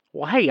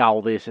Well, hey,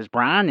 all this is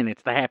Brian, and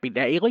it's the Happy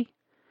Daily.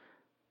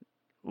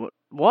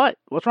 What?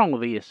 What's wrong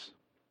with this?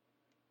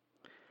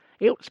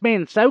 It's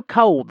been so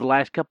cold the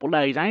last couple of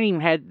days, I ain't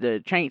even had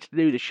the chance to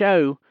do the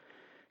show,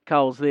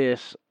 because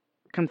this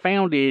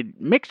confounded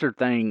mixer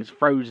thing's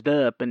froze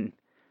up, and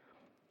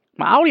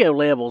my audio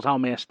level's all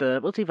messed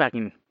up. Let's see if I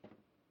can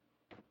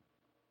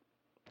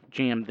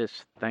jam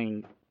this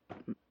thing.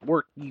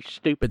 Work, you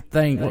stupid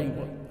thing.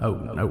 Oh,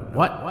 no,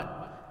 what?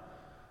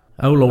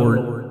 Oh,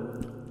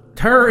 Lord.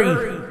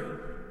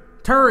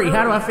 Terry,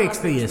 how do I fix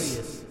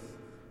this?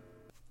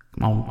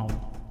 Come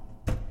on.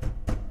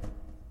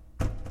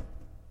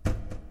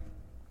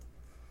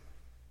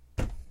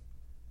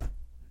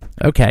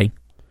 Okay.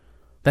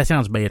 That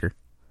sounds better.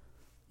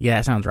 Yeah,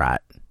 that sounds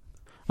right.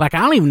 Like, I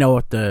don't even know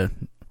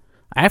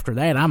after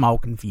that, I'm all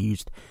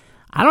confused.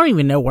 I don't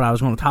even know what I was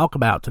going to talk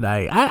about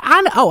today.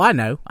 I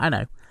know.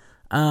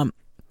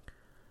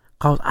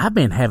 Cause I've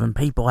been having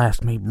people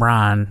ask me,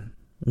 Brian,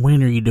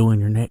 when are you doing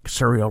your next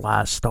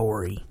serialized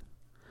story?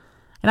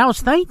 And I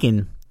was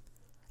thinking,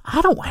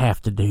 I don't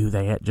have to do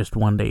that just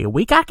one day a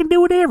week. I can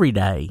do it every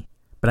day,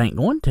 but I ain't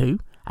going to.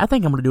 I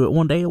think I'm going to do it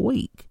one day a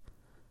week.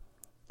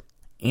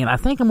 And I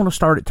think I'm going to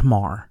start it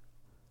tomorrow.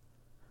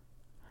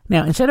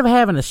 Now, instead of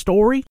having a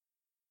story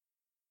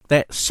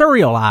that's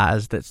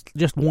serialized, that's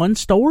just one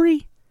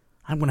story,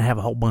 I'm going to have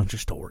a whole bunch of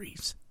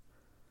stories.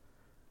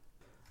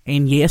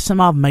 And yes,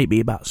 some of them may be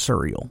about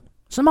cereal.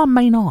 Some of them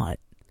may not.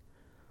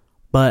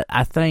 But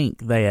I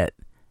think that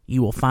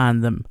you will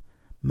find them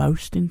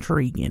most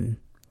intriguing.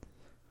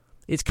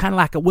 It's kind of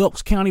like a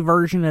Wilkes County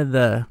version of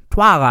the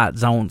Twilight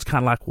Zone. It's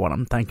kind of like what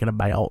I'm thinking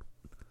about.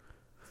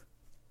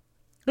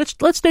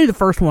 Let's do the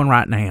first one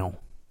right now.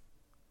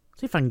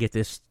 See if I can get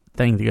this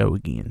thing to go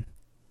again.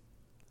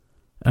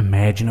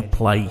 Imagine a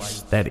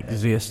place that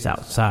exists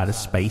outside of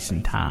space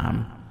and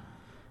time,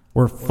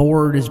 where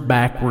forward is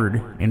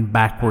backward and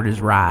backward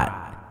is right.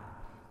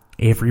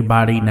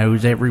 Everybody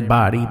knows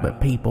everybody,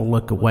 but people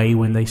look away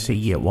when they see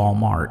you at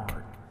Walmart.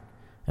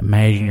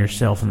 Imagine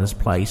yourself in this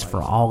place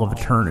for all of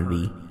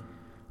eternity,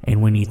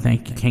 and when you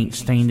think you can't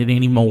stand it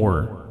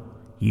anymore,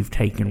 you've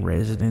taken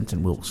residence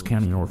in Wilkes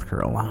County, North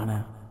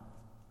Carolina.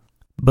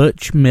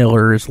 Butch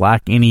Miller is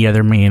like any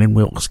other man in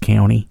Wilkes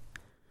County.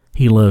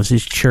 He loves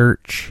his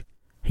church.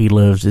 He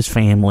loves his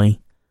family.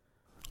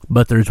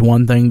 But there's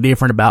one thing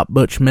different about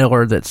Butch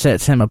Miller that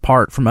sets him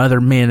apart from other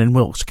men in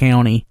Wilkes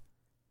County.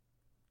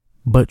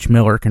 Butch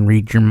Miller can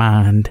read your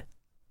mind.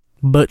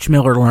 Butch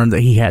Miller learned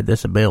that he had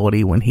this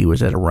ability when he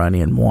was at a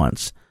run-in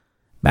once.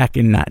 Back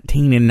in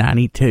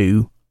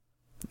 1992,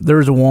 there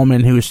was a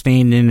woman who was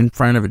standing in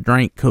front of a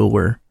drink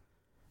cooler,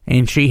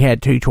 and she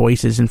had two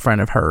choices in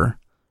front of her.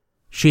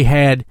 She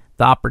had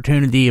the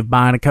opportunity of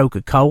buying a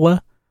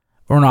Coca-Cola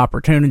or an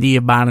opportunity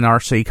of buying an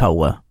RC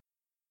Cola.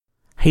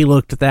 He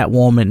looked at that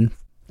woman,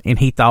 and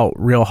he thought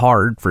real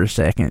hard for a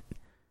second.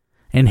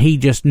 And he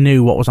just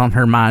knew what was on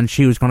her mind.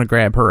 She was going to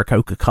grab her a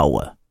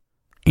Coca-Cola.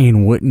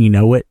 And wouldn't you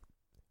know it,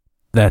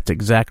 that's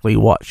exactly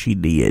what she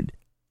did.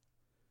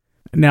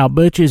 Now,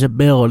 Butch's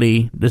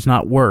ability does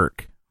not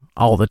work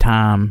all the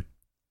time.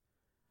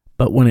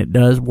 But when it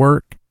does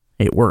work,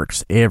 it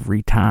works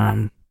every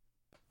time.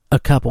 A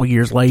couple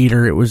years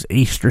later, it was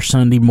Easter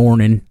Sunday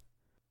morning,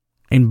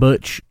 and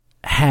Butch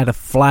had a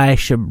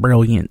flash of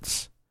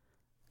brilliance.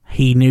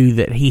 He knew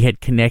that he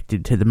had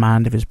connected to the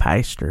mind of his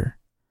pastor,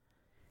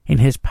 and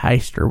his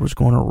pastor was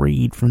going to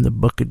read from the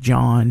book of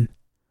John.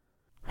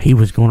 He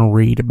was going to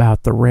read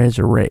about the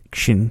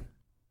resurrection.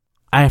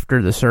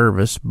 After the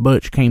service,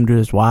 Butch came to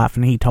his wife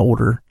and he told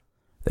her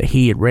that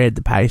he had read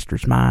the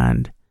pastor's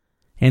mind,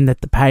 and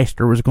that the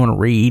pastor was going to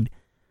read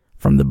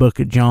from the book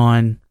of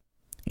John.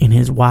 And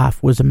his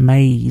wife was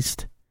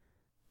amazed.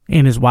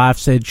 And his wife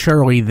said,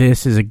 surely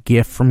this is a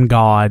gift from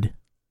God.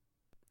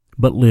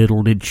 But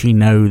little did she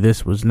know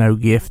this was no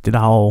gift at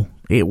all.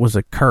 It was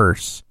a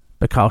curse,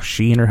 because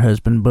she and her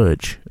husband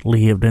Butch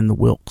lived in the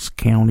Wilkes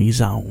County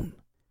zone.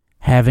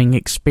 Having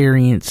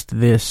experienced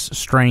this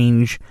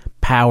strange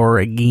power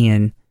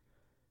again,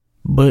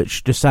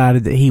 Butch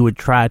decided that he would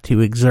try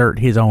to exert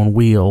his own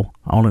will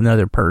on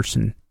another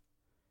person.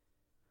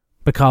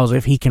 Because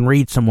if he can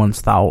read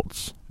someone's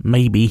thoughts,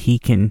 maybe he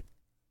can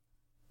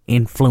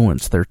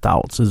influence their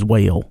thoughts as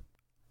well.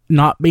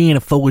 Not being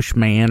a foolish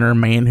man or a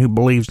man who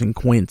believes in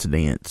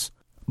coincidence,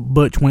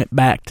 Butch went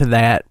back to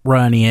that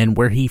run-in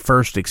where he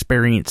first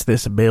experienced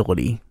this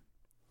ability.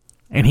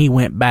 And he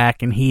went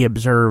back and he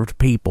observed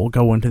people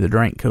go into the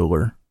drink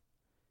cooler.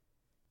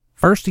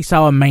 First he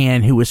saw a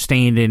man who was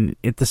standing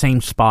at the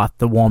same spot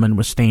the woman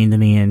was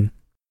standing in.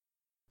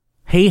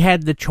 He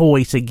had the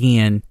choice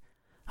again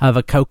of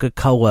a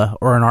Coca-Cola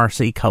or an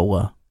RC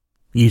Cola.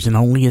 Using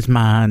only his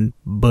mind,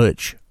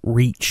 Butch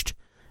reached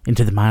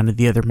into the mind of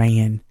the other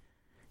man,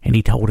 and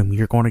he told him,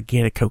 you're going to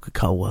get a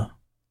Coca-Cola.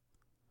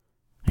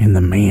 And the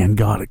man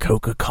got a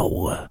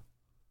Coca-Cola.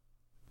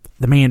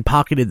 The man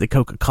pocketed the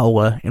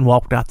Coca-Cola and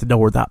walked out the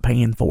door without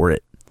paying for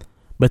it.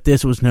 But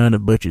this was none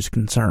of Butch's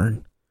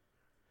concern.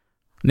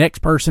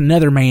 Next person,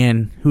 another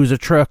man who was a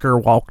trucker,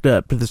 walked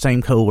up to the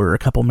same cooler a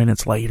couple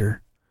minutes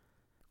later.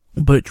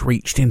 Butch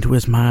reached into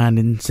his mind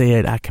and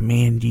said, "I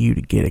command you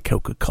to get a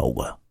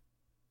Coca-Cola."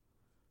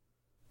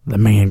 The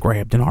man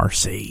grabbed an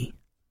RC.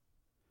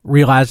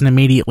 Realizing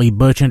immediately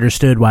Butch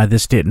understood why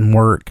this didn't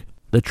work,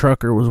 the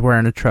trucker was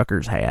wearing a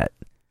trucker's hat,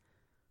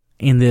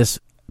 and this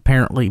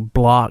apparently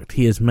blocked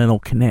his mental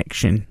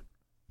connection.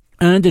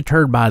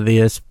 Undeterred by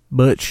this,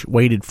 Butch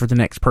waited for the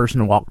next person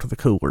to walk to the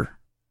cooler.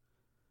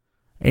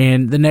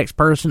 And the next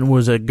person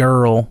was a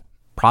girl,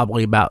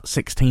 probably about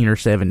 16 or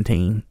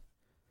 17.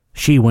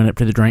 She went up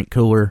to the drink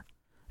cooler,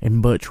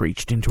 and Butch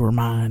reached into her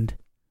mind.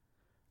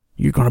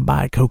 "You're going to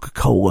buy a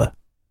Coca-Cola."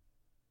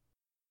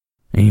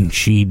 And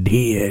she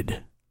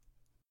did.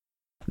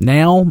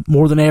 Now,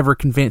 more than ever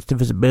convinced of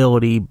his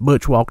ability,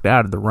 Butch walked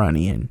out of the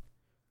run-in.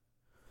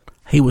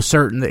 He was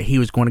certain that he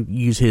was going to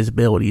use his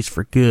abilities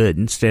for good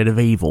instead of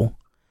evil,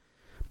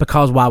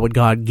 because why would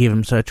God give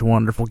him such a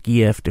wonderful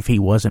gift if he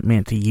wasn't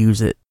meant to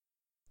use it?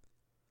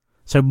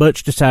 So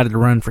Butch decided to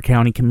run for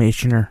county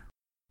commissioner.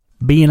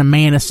 Being a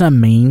man of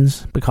some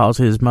means, because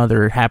his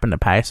mother happened to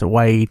pass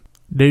away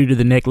due to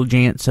the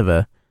negligence of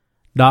a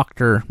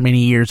doctor many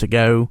years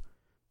ago,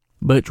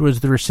 Butch was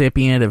the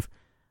recipient of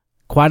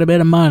quite a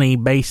bit of money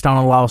based on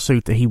a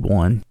lawsuit that he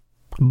won.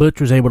 Butch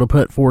was able to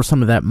put forth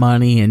some of that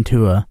money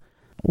into a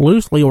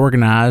loosely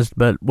organized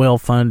but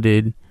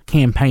well-funded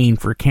campaign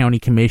for county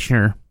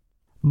commissioner.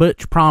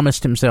 Butch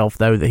promised himself,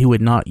 though, that he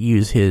would not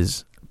use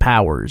his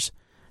powers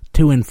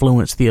to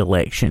influence the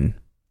election.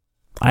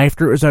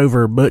 After it was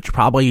over, Butch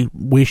probably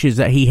wishes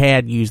that he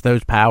had used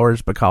those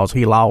powers because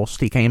he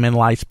lost. He came in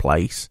last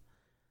place.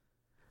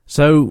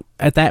 So,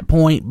 at that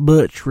point,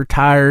 Butch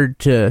retired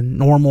to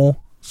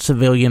normal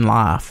civilian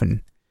life,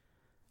 and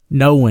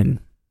knowing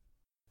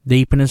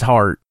deep in his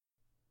heart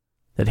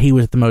that he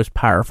was the most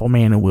powerful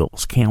man in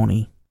Wilkes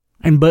County.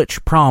 And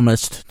Butch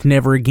promised to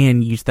never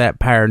again use that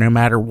power no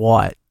matter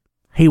what.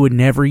 He would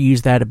never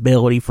use that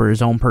ability for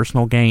his own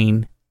personal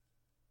gain.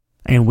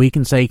 And we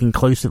can say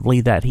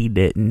conclusively that he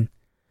didn't,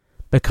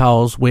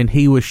 because when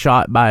he was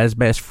shot by his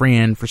best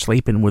friend for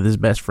sleeping with his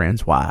best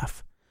friend's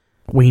wife,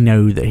 we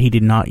know that he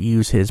did not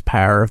use his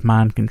power of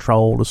mind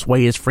control to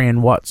sway his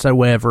friend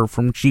whatsoever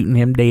from shooting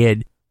him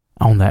dead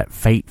on that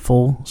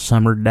fateful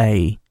summer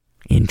day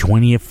in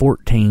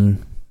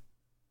 2014.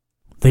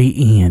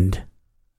 The end.